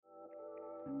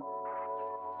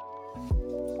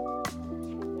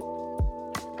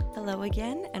Hello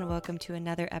again, and welcome to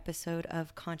another episode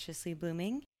of Consciously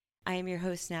Blooming. I am your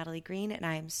host, Natalie Green, and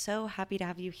I am so happy to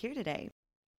have you here today.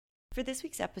 For this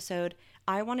week's episode,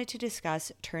 I wanted to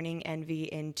discuss turning envy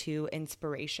into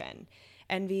inspiration.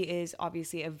 Envy is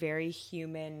obviously a very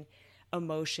human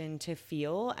emotion to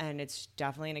feel, and it's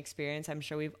definitely an experience I'm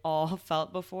sure we've all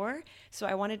felt before. So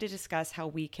I wanted to discuss how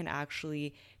we can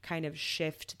actually kind of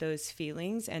shift those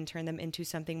feelings and turn them into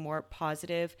something more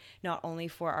positive, not only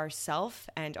for ourselves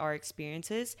and our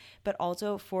experiences, but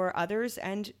also for others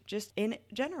and just in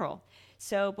general.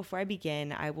 So before I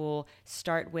begin, I will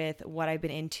start with what I've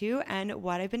been into and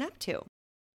what I've been up to.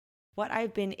 What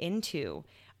I've been into.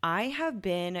 I have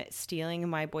been stealing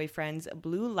my boyfriend's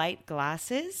blue light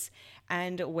glasses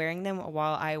and wearing them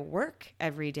while I work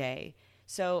every day.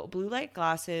 So blue light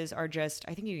glasses are just,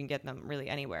 I think you can get them really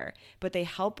anywhere, but they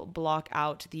help block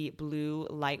out the blue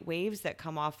light waves that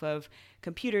come off of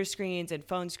computer screens and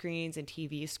phone screens and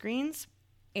TV screens.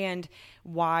 And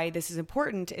why this is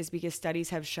important is because studies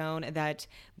have shown that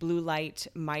blue light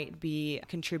might be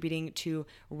contributing to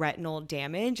retinal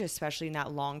damage, especially in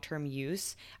that long-term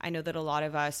use. I know that a lot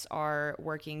of us are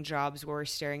working jobs where we're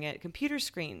staring at computer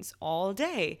screens all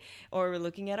day, or we're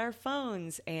looking at our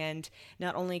phones. And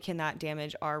not only can that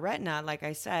damage our retina, like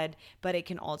I said, but it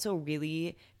can also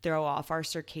really throw off our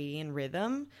circadian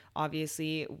rhythm.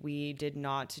 Obviously, we did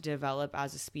not develop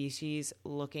as a species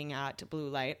looking at blue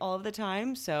light all of the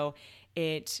time. So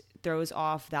it throws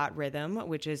off that rhythm,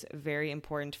 which is very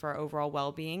important for our overall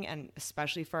well-being and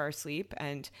especially for our sleep.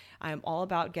 And I'm all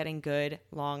about getting good,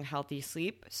 long, healthy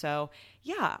sleep. So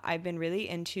yeah, I've been really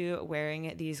into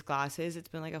wearing these glasses. It's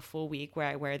been like a full week where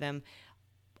I wear them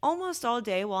almost all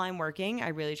day while I'm working. I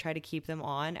really try to keep them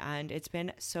on, and it's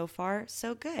been so far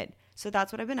so good. So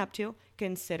that's what I've been up to.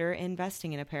 Consider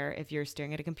investing in a pair if you're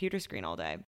staring at a computer screen all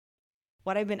day.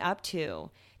 What I've been up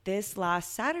to. This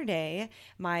last Saturday,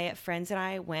 my friends and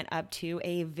I went up to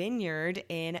a vineyard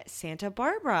in Santa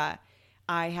Barbara.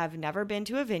 I have never been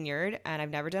to a vineyard, and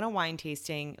I've never done a wine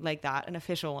tasting like that, an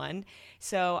official one.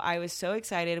 So I was so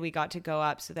excited we got to go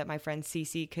up so that my friend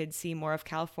Cece could see more of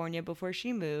California before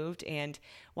she moved. And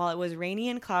while it was rainy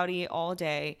and cloudy all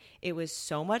day, it was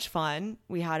so much fun.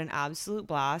 We had an absolute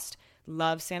blast.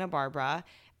 Love Santa Barbara.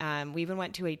 We even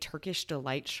went to a Turkish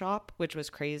delight shop, which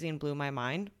was crazy and blew my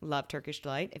mind. Love Turkish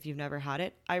delight. If you've never had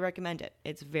it, I recommend it.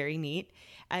 It's very neat.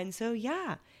 And so,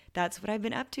 yeah, that's what I've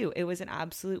been up to. It was an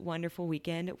absolute wonderful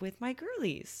weekend with my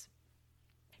girlies.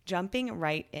 Jumping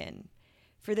right in.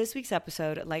 For this week's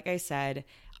episode, like I said,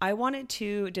 I wanted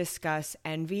to discuss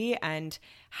envy and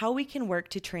how we can work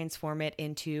to transform it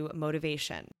into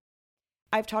motivation.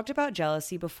 I've talked about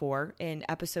jealousy before in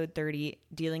episode 30,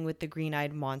 dealing with the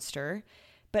green-eyed monster,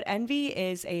 but envy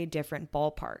is a different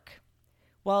ballpark.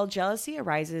 While jealousy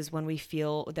arises when we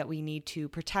feel that we need to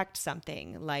protect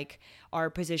something, like our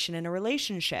position in a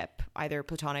relationship, either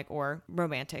platonic or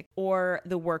romantic, or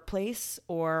the workplace,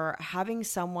 or having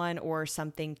someone or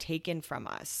something taken from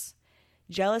us.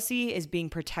 Jealousy is being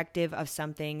protective of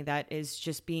something that is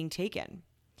just being taken.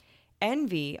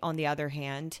 Envy, on the other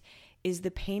hand, is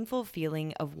the painful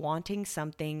feeling of wanting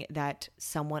something that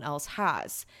someone else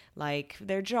has, like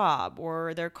their job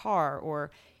or their car or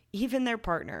even their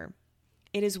partner.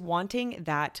 It is wanting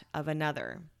that of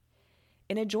another.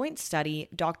 In a joint study,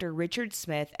 Dr. Richard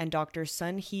Smith and Dr.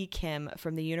 Sun-Hee Kim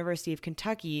from the University of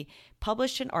Kentucky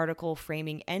published an article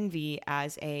framing envy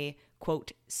as a,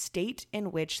 quote, state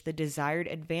in which the desired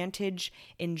advantage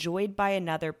enjoyed by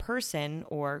another person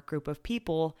or group of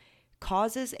people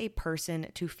causes a person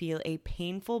to feel a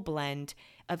painful blend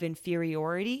of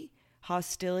inferiority,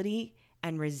 hostility,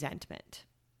 and resentment.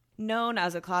 Known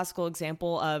as a classical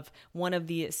example of one of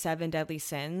the 7 deadly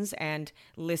sins and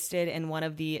listed in one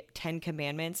of the 10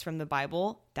 commandments from the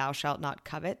Bible, thou shalt not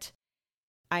covet,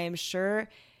 I am sure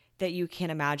that you can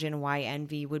imagine why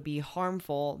envy would be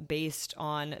harmful based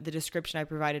on the description I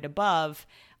provided above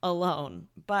alone,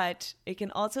 but it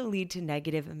can also lead to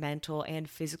negative mental and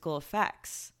physical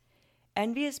effects.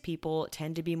 Envious people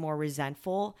tend to be more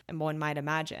resentful than one might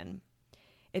imagine.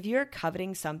 If you're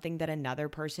coveting something that another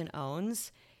person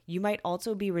owns, you might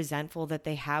also be resentful that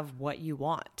they have what you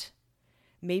want.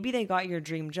 Maybe they got your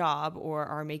dream job or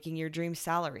are making your dream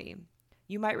salary.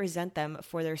 You might resent them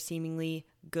for their seemingly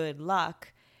good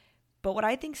luck. But what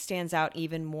I think stands out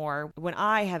even more when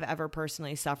I have ever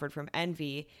personally suffered from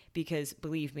envy, because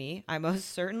believe me, I most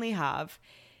certainly have,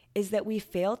 is that we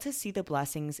fail to see the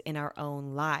blessings in our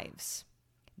own lives.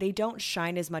 They don't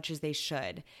shine as much as they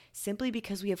should, simply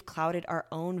because we have clouded our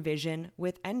own vision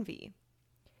with envy.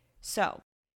 So,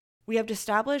 We have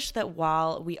established that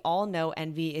while we all know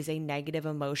envy is a negative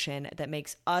emotion that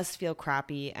makes us feel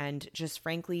crappy and just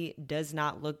frankly does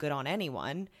not look good on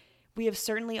anyone, we have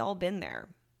certainly all been there.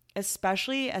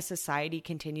 Especially as society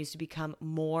continues to become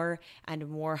more and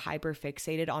more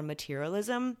hyperfixated on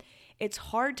materialism, it's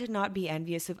hard to not be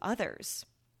envious of others.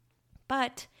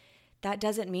 But that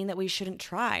doesn't mean that we shouldn't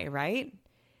try, right?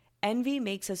 Envy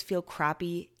makes us feel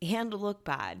crappy and look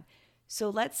bad. So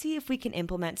let's see if we can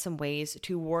implement some ways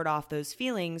to ward off those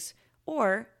feelings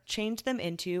or change them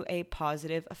into a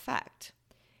positive effect.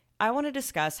 I want to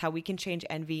discuss how we can change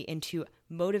envy into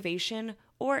motivation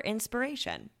or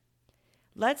inspiration.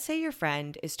 Let's say your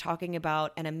friend is talking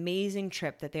about an amazing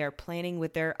trip that they are planning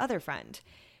with their other friend,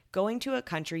 going to a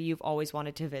country you've always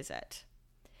wanted to visit.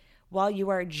 While you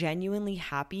are genuinely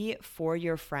happy for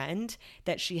your friend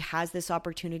that she has this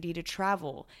opportunity to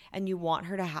travel and you want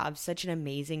her to have such an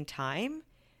amazing time,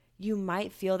 you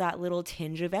might feel that little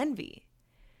tinge of envy.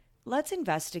 Let's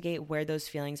investigate where those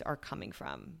feelings are coming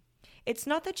from. It's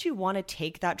not that you want to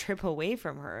take that trip away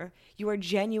from her. You are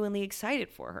genuinely excited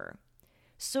for her.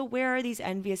 So where are these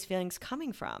envious feelings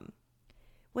coming from?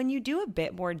 When you do a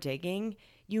bit more digging,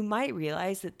 you might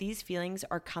realize that these feelings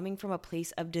are coming from a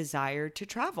place of desire to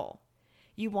travel.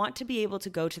 You want to be able to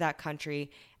go to that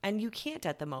country, and you can't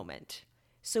at the moment.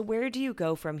 So where do you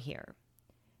go from here?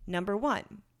 Number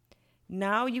 1,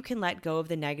 now you can let go of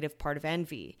the negative part of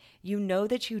envy. You know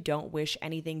that you don't wish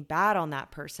anything bad on that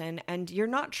person, and you're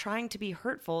not trying to be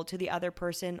hurtful to the other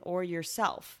person or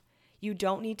yourself. You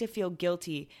don't need to feel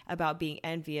guilty about being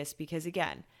envious because,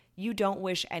 again, you don't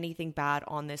wish anything bad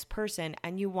on this person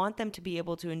and you want them to be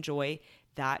able to enjoy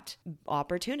that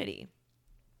opportunity.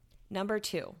 Number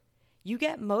 2, you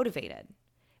get motivated.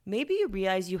 Maybe you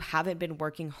realize you haven't been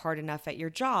working hard enough at your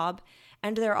job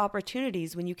and there are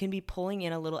opportunities when you can be pulling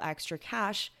in a little extra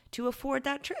cash to afford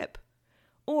that trip.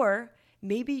 Or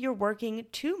maybe you're working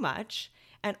too much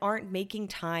and aren't making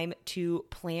time to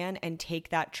plan and take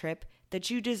that trip that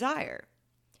you desire.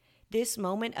 This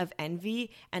moment of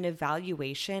envy and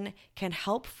evaluation can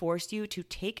help force you to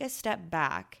take a step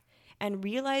back and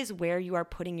realize where you are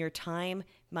putting your time,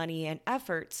 money, and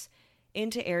efforts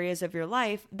into areas of your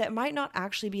life that might not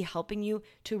actually be helping you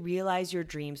to realize your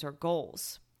dreams or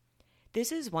goals.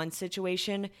 This is one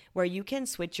situation where you can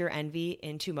switch your envy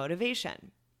into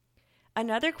motivation.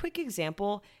 Another quick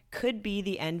example could be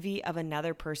the envy of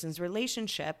another person's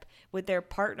relationship with their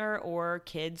partner or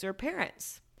kids or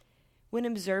parents. When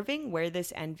observing where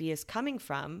this envy is coming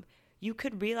from, you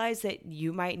could realize that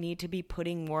you might need to be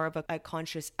putting more of a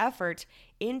conscious effort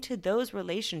into those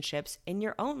relationships in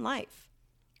your own life,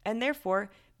 and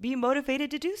therefore be motivated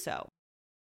to do so.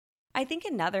 I think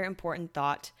another important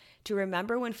thought to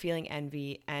remember when feeling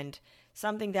envy, and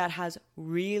something that has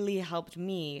really helped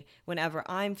me whenever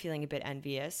I'm feeling a bit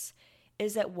envious,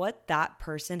 is that what that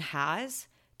person has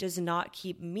does not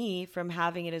keep me from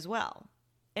having it as well.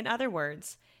 In other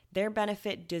words, their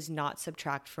benefit does not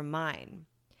subtract from mine.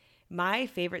 My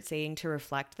favorite saying to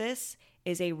reflect this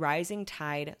is a rising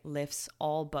tide lifts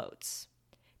all boats.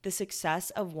 The success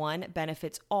of one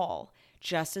benefits all,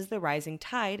 just as the rising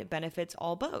tide benefits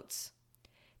all boats.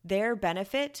 Their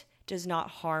benefit does not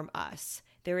harm us.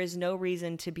 There is no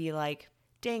reason to be like,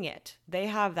 dang it, they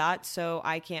have that, so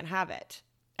I can't have it.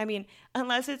 I mean,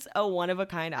 unless it's a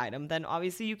one-of-a-kind item, then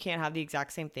obviously you can't have the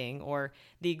exact same thing or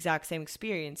the exact same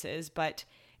experiences. But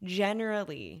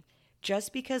generally,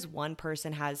 just because one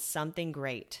person has something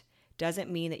great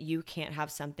doesn't mean that you can't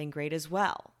have something great as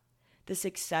well. The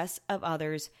success of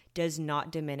others does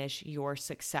not diminish your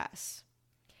success.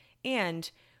 And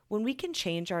when we can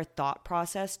change our thought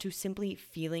process to simply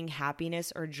feeling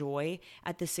happiness or joy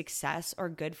at the success or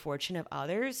good fortune of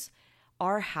others,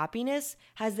 our happiness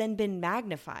has then been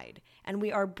magnified and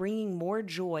we are bringing more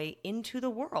joy into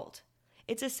the world.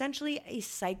 It's essentially a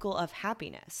cycle of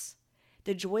happiness.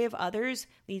 The joy of others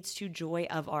leads to joy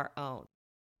of our own.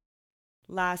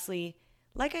 Lastly,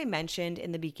 like I mentioned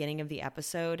in the beginning of the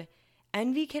episode,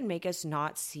 envy can make us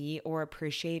not see or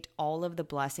appreciate all of the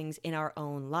blessings in our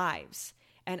own lives.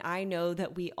 And I know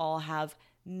that we all have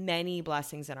many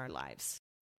blessings in our lives.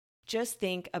 Just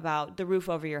think about the roof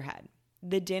over your head,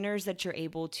 the dinners that you're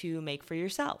able to make for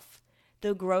yourself,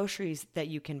 the groceries that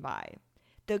you can buy,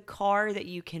 the car that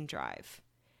you can drive.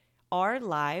 Our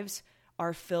lives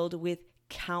are filled with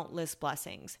countless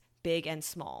blessings, big and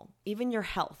small. Even your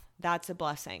health, that's a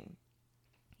blessing.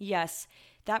 Yes,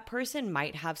 that person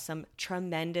might have some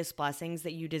tremendous blessings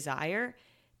that you desire,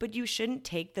 but you shouldn't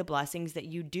take the blessings that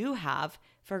you do have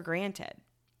for granted.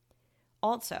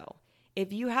 Also,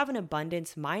 if you have an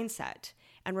abundance mindset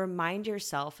and remind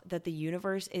yourself that the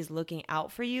universe is looking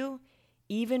out for you,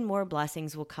 even more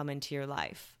blessings will come into your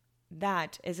life.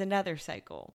 That is another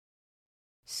cycle.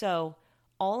 So,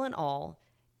 all in all,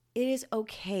 it is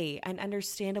okay and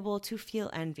understandable to feel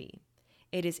envy.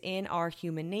 It is in our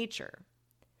human nature.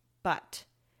 But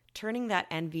turning that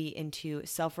envy into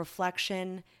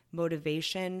self-reflection,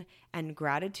 motivation, and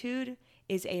gratitude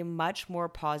is a much more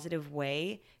positive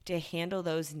way to handle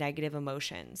those negative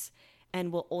emotions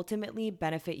and will ultimately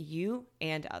benefit you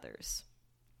and others.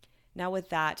 Now, with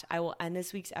that, I will end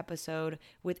this week's episode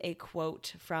with a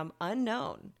quote from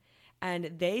Unknown.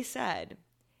 And they said,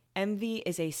 "Envy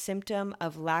is a symptom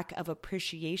of lack of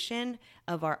appreciation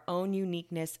of our own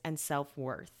uniqueness and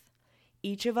self-worth.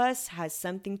 Each of us has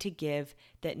something to give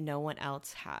that no one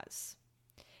else has."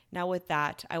 Now, with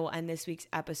that, I will end this week's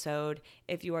episode.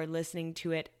 If you are listening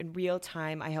to it in real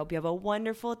time, I hope you have a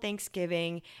wonderful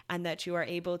Thanksgiving and that you are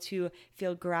able to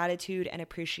feel gratitude and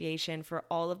appreciation for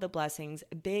all of the blessings,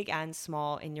 big and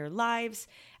small, in your lives,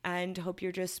 and hope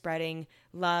you're just spreading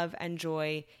love and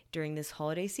joy during this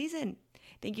holiday season.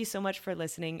 Thank you so much for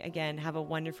listening. Again, have a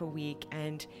wonderful week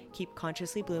and keep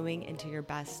consciously blooming into your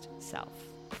best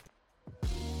self.